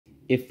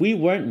If we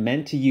weren't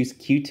meant to use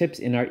Q-tips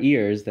in our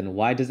ears, then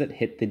why does it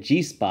hit the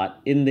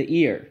G-spot in the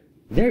ear?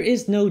 There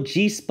is no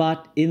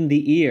G-spot in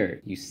the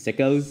ear, you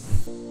sickos.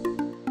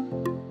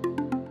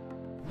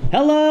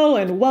 Hello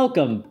and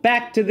welcome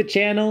back to the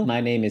channel.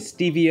 My name is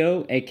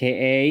steveioe,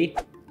 aka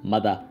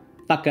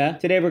motherfucker.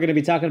 Today we're gonna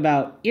be talking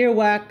about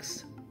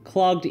earwax,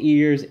 clogged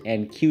ears,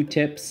 and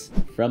Q-tips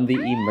from the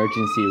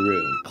emergency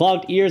room.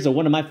 Clogged ears are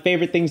one of my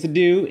favorite things to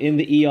do in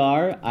the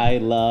ER. I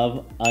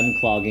love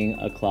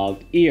unclogging a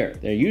clogged ear.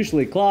 They're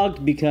usually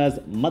clogged because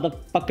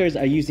motherfuckers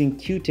are using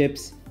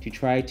Q-tips to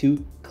try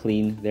to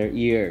clean their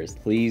ears.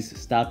 Please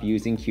stop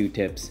using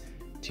Q-tips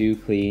to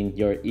clean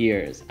your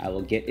ears. I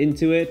will get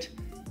into it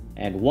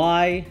and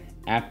why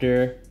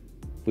after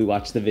we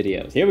watch the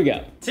videos. Here we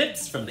go.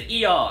 Tips from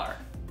the ER.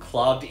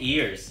 Clogged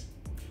ears.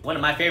 One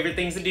of my favorite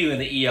things to do in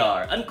the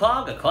ER.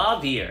 Unclog a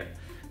clogged ear.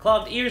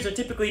 Clogged ears are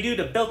typically due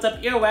to built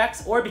up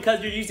earwax or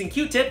because you're using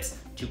Q-tips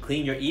to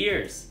clean your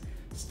ears.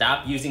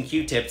 Stop using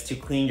Q-tips to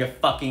clean your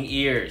fucking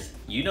ears.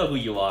 You know who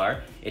you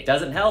are. It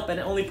doesn't help and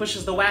it only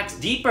pushes the wax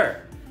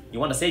deeper. You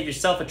want to save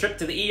yourself a trip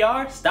to the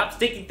ER? Stop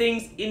sticking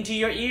things into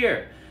your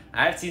ear.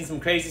 I've seen some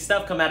crazy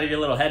stuff come out of your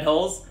little head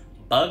holes.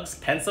 Bugs,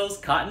 pencils,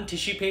 cotton,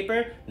 tissue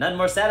paper. None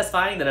more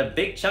satisfying than a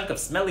big chunk of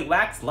smelly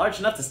wax large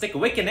enough to stick a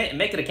wick in it and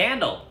make it a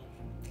candle.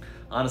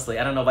 Honestly,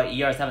 I don't know why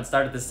ERs haven't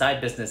started this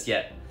side business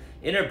yet.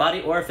 Inner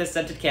body orifice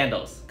scented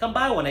candles. Come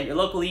buy one at your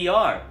local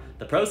ER.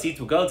 The proceeds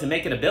will go to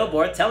making a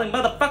billboard telling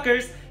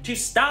motherfuckers to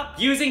stop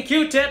using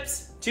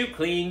Q-tips to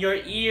clean your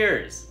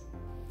ears.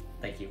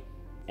 Thank you.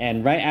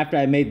 And right after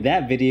I made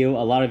that video,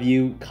 a lot of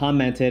you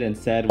commented and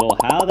said, well,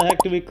 how the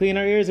heck do we clean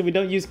our ears if we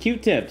don't use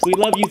Q-tips? We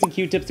love using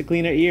Q-tips to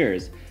clean our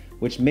ears,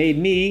 which made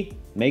me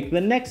make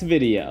the next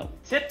video.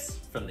 Tips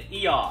from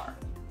the ER.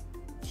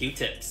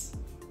 Q-tips.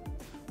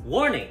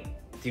 Warning,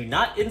 do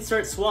not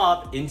insert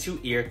swab into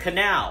ear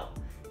canal.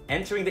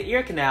 Entering the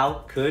ear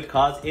canal could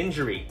cause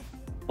injury.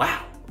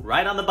 Wow,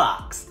 right on the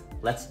box.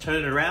 Let's turn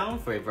it around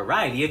for a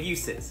variety of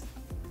uses.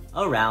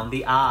 Around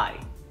the eye,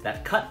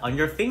 that cut on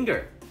your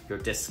finger, your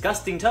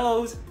disgusting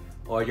toes,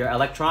 or your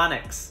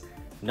electronics.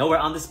 Nowhere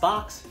on this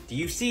box do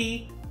you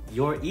see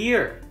your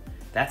ear.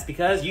 That's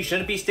because you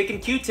shouldn't be sticking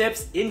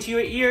Q-tips into your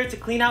ear to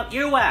clean out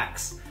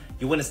earwax.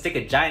 You wouldn't stick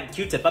a giant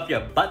Q-tip up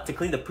your butt to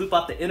clean the poop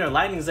off the inner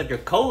linings of your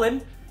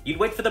colon. You'd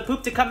wait for the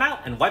poop to come out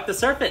and wipe the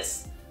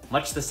surface.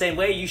 Much the same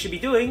way you should be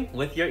doing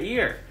with your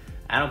ear.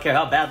 I don't care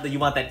how badly you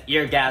want that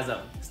eargasm.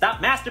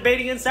 Stop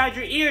masturbating inside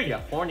your ear, you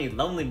horny,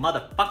 lonely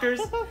motherfuckers.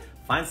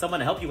 Find someone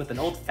to help you with an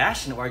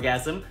old-fashioned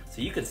orgasm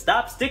so you can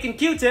stop sticking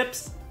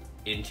Q-tips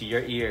into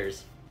your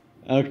ears.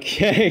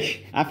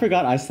 Okay, I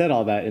forgot I said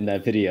all that in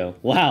that video.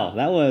 Wow,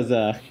 that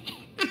was,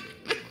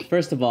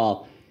 First of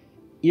all,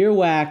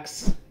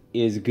 earwax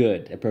is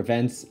good. It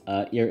prevents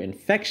ear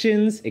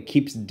infections, it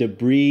keeps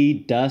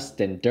debris, dust,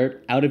 and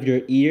dirt out of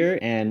your ear,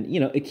 and, you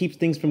know, it keeps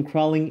things from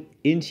crawling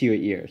into your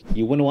ears.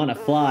 You wouldn't want a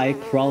fly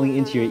crawling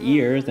into your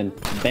ears and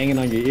banging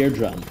on your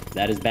eardrum.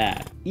 That is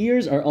bad.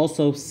 Ears are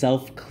also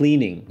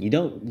self-cleaning. You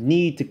don't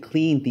need to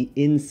clean the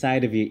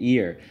inside of your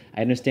ear.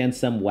 I understand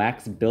some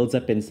wax builds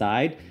up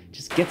inside.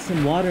 Just get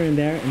some water in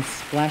there and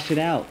splash it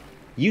out.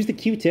 Use the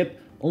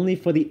Q-tip only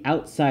for the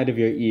outside of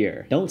your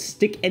ear. Don't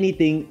stick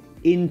anything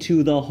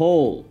into the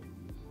hole.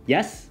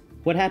 Yes?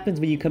 What happens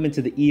when you come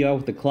into the ER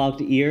with a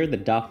clogged ear? The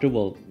doctor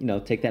will, you know,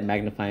 take that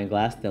magnifying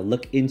glass, they'll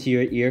look into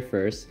your ear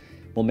first,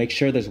 we'll make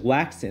sure there's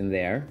wax in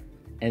there,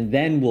 and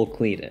then we'll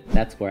clean it.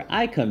 That's where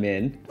I come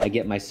in. I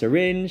get my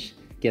syringe,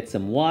 get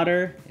some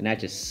water, and I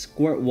just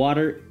squirt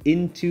water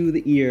into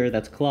the ear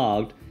that's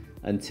clogged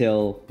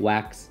until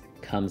wax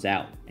comes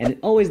out. And it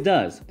always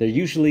does. They're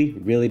usually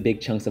really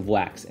big chunks of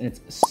wax, and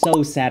it's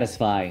so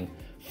satisfying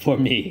for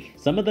me.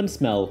 Some of them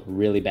smell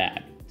really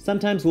bad.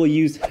 Sometimes we'll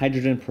use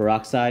hydrogen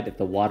peroxide if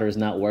the water is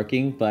not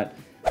working, but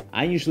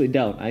I usually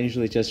don't. I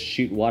usually just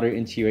shoot water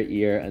into your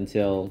ear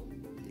until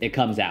it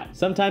comes out.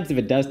 Sometimes if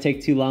it does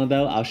take too long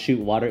though, I'll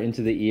shoot water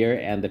into the ear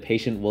and the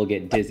patient will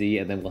get dizzy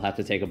and then we'll have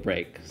to take a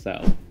break,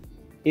 so.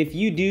 If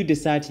you do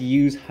decide to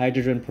use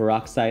hydrogen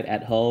peroxide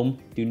at home,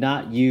 do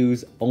not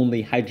use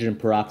only hydrogen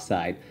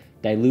peroxide.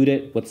 Dilute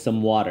it with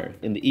some water.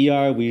 In the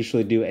ER, we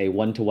usually do a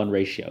 1-to-1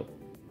 ratio.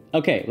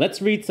 Okay,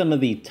 let's read some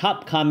of the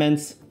top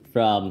comments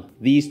from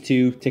these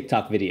two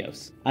TikTok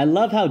videos. I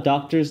love how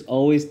doctors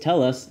always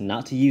tell us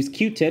not to use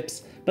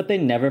Q-tips, but they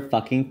never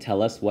fucking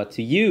tell us what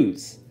to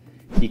use.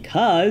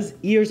 Because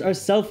ears are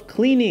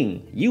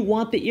self-cleaning. You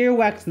want the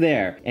earwax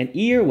there, and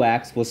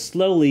earwax will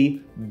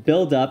slowly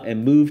build up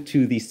and move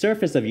to the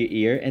surface of your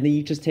ear, and then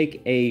you just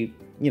take a,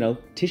 you know,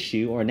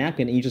 tissue or a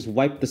napkin and you just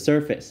wipe the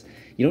surface.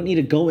 You don't need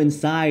to go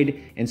inside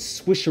and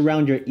swish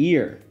around your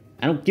ear.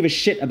 I don't give a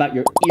shit about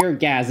your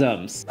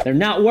eargasms. They're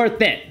not worth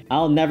it.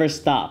 I'll never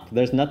stop.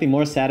 There's nothing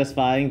more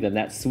satisfying than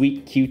that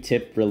sweet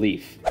Q-tip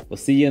relief. We'll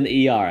see you in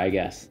the ER, I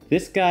guess.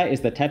 This guy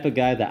is the type of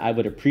guy that I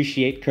would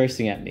appreciate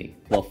cursing at me.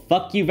 Well,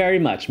 fuck you very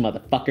much,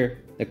 motherfucker.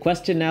 The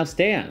question now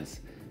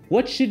stands.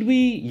 What should we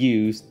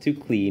use to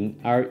clean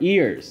our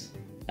ears?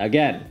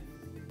 Again,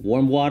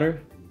 warm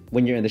water.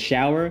 When you're in the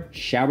shower,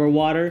 shower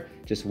water.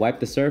 Just wipe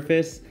the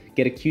surface.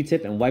 get a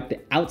Q-tip and wipe the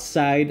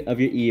outside of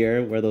your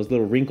ear where those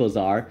little wrinkles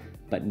are,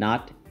 but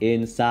not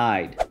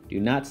inside. Do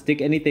not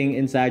stick anything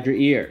inside your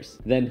ears.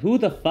 Then who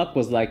the fuck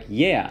was like,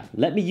 yeah,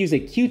 let me use a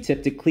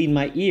Q-tip to clean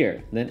my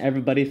ear? Then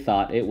everybody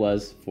thought it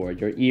was for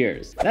your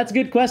ears. That's a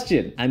good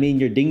question. I mean,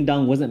 your ding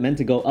dong wasn't meant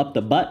to go up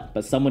the butt,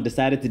 but someone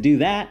decided to do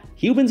that.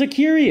 Humans are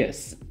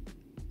curious.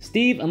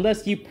 Steve,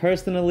 unless you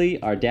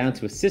personally are down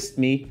to assist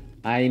me,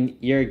 I'm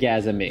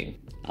eargasming.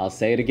 I'll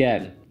say it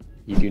again.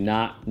 You do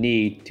not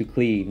need to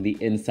clean the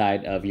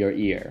inside of your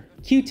ear.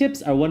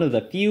 Q-tips are one of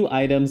the few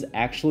items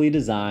actually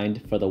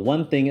designed for the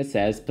one thing it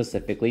says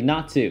specifically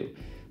not to,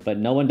 but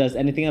no one does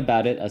anything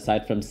about it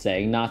aside from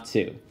saying not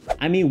to.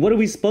 I mean, what are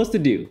we supposed to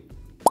do?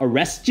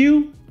 Arrest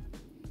you?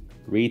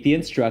 Read the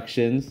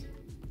instructions.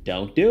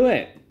 Don't do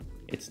it.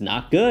 It's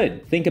not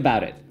good. Think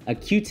about it. A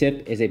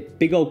Q-tip is a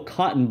big old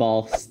cotton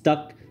ball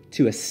stuck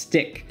to a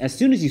stick. As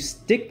soon as you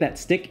stick that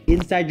stick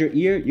inside your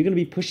ear, you're gonna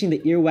be pushing the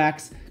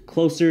earwax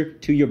closer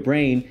to your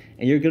brain,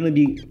 and you're gonna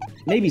be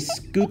maybe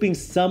scooping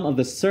some of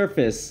the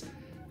surface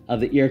of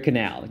the ear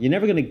canal. You're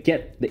never gonna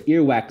get the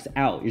earwax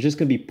out. You're just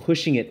gonna be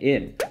pushing it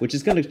in, which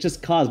is gonna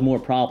just cause more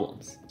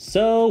problems.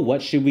 So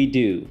what should we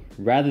do?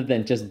 Rather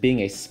than just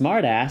being a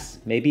smartass,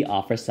 maybe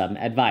offer some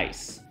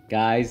advice.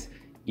 Guys,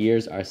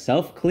 ears are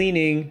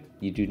self-cleaning.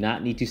 You do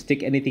not need to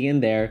stick anything in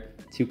there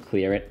to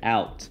clear it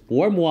out.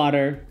 Warm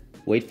water,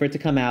 wait for it to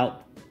come out,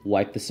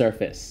 wipe the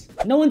surface.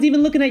 No one's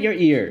even looking at your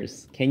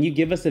ears. Can you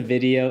give us a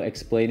video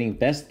explaining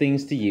best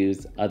things to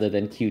use other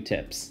than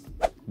Q-tips?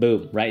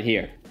 Boom, right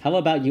here. How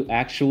about you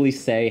actually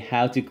say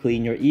how to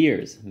clean your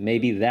ears?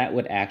 Maybe that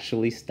would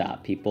actually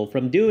stop people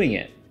from doing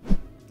it.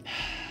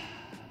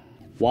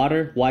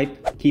 Water,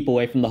 wipe, keep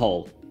away from the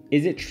hole.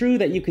 Is it true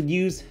that you could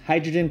use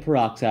hydrogen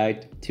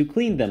peroxide to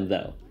clean them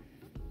though?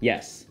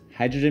 Yes,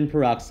 hydrogen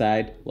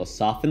peroxide will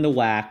soften the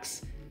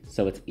wax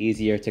so it's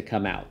easier to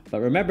come out.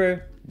 But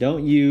remember,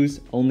 don't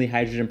use only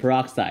hydrogen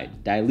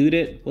peroxide. Dilute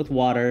it with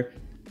water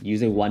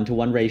using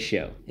 1-to-1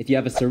 ratio. If you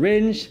have a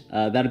syringe,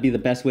 that'll be the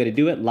best way to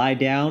do it. Lie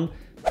down,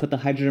 put the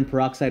hydrogen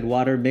peroxide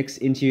water mix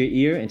into your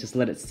ear and just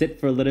let it sit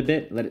for a little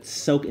bit. Let it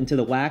soak into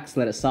the wax,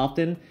 let it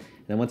soften. And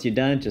then once you're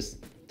done,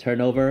 just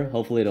turn over.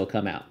 Hopefully it'll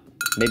come out.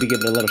 Maybe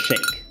give it a little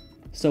shake.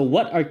 So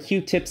what are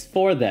Q-tips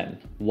for then?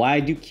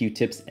 Why do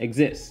Q-tips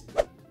exist?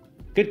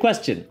 Good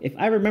question. If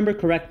I remember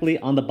correctly,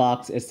 on the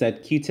box it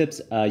said Q-tips,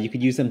 you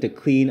could use them to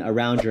clean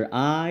around your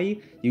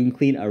eye. You can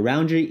clean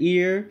around your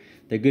ear.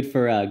 They're good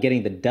for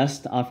getting the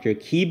dust off your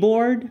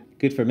keyboard.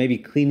 Good for maybe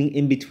cleaning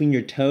in between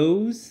your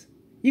toes.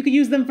 You could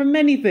use them for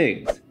many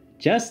things,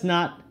 just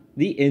not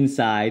the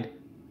inside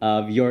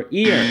of your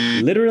ear.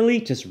 Literally,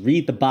 just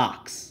read the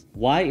box.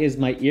 Why is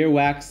my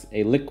earwax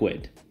a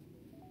liquid?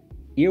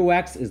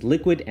 Earwax is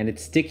liquid and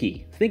it's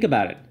sticky. Think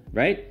about it,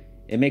 right?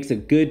 It makes a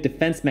good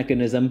defense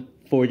mechanism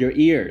for your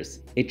ears.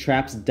 It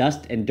traps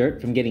dust and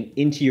dirt from getting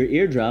into your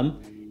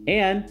eardrum,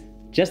 and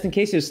just in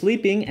case you're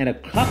sleeping and a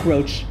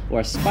cockroach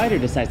or a spider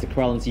decides to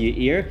crawl into your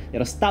ear,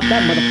 it'll stop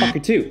that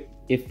motherfucker too.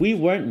 If we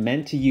weren't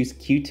meant to use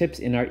Q-tips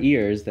in our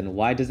ears, then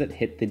why does it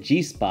hit the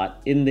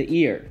G-spot in the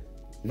ear?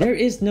 There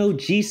is no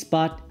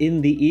G-spot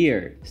in the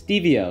ear.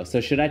 Steveio,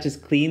 so should I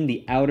just clean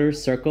the outer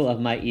circle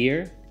of my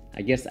ear?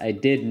 I guess I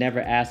did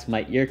never ask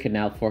my ear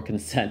canal for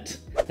consent.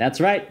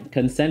 That's right,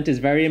 consent is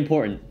very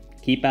important.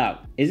 Keep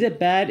out. Is it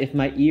bad if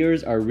my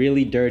ears are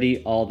really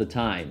dirty all the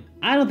time?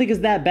 I don't think it's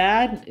that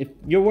bad. If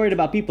you're worried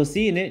about people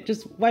seeing it,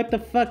 just wipe the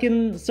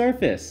fucking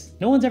surface.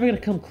 No one's ever gonna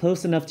come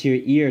close enough to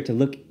your ear to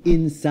look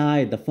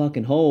inside the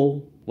fucking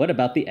hole. What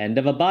about the end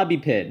of a bobby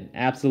pin?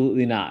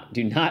 Absolutely not.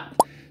 Do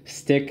not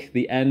stick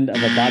the end of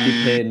a bobby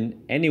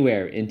pin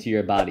anywhere into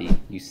your body,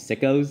 you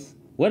sickos.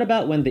 What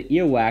about when the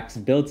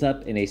earwax builds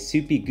up in a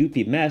soupy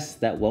goopy mess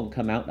that won't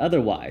come out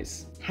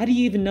otherwise? How do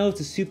you even know it's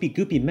a soupy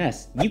goopy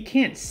mess? You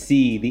can't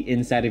see the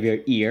inside of your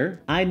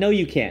ear. I know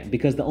you can't,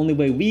 because the only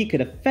way we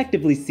could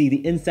effectively see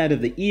the inside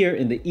of the ear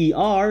in the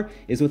ER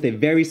is with a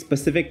very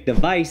specific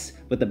device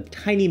with a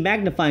tiny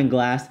magnifying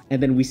glass,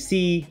 and then we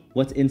see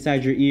what's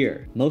inside your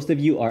ear. Most of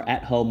you are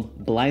at home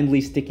blindly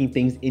sticking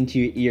things into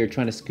your ear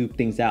trying to scoop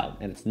things out,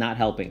 and it's not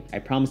helping. I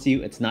promise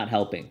you, it's not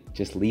helping.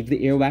 Just leave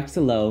the earwax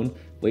alone,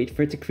 wait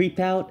for it to creep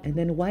out, and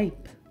then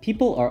wipe.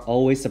 People are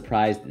always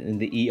surprised in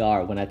the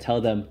ER when I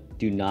tell them,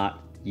 do not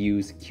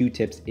use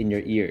Q-tips in your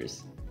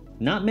ears.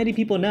 Not many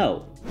people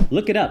know.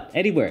 Look it up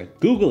anywhere,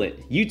 Google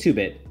it, YouTube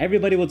it.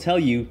 Everybody will tell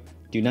you,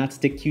 do not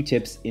stick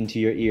Q-tips into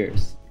your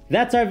ears.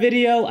 That's our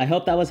video. I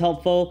hope that was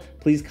helpful.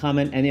 Please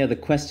comment any other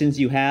questions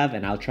you have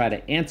and I'll try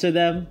to answer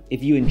them.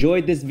 If you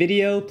enjoyed this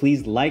video,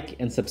 please like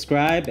and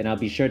subscribe, and I'll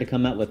be sure to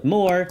come out with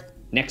more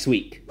next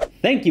week.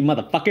 Thank you,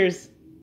 motherfuckers.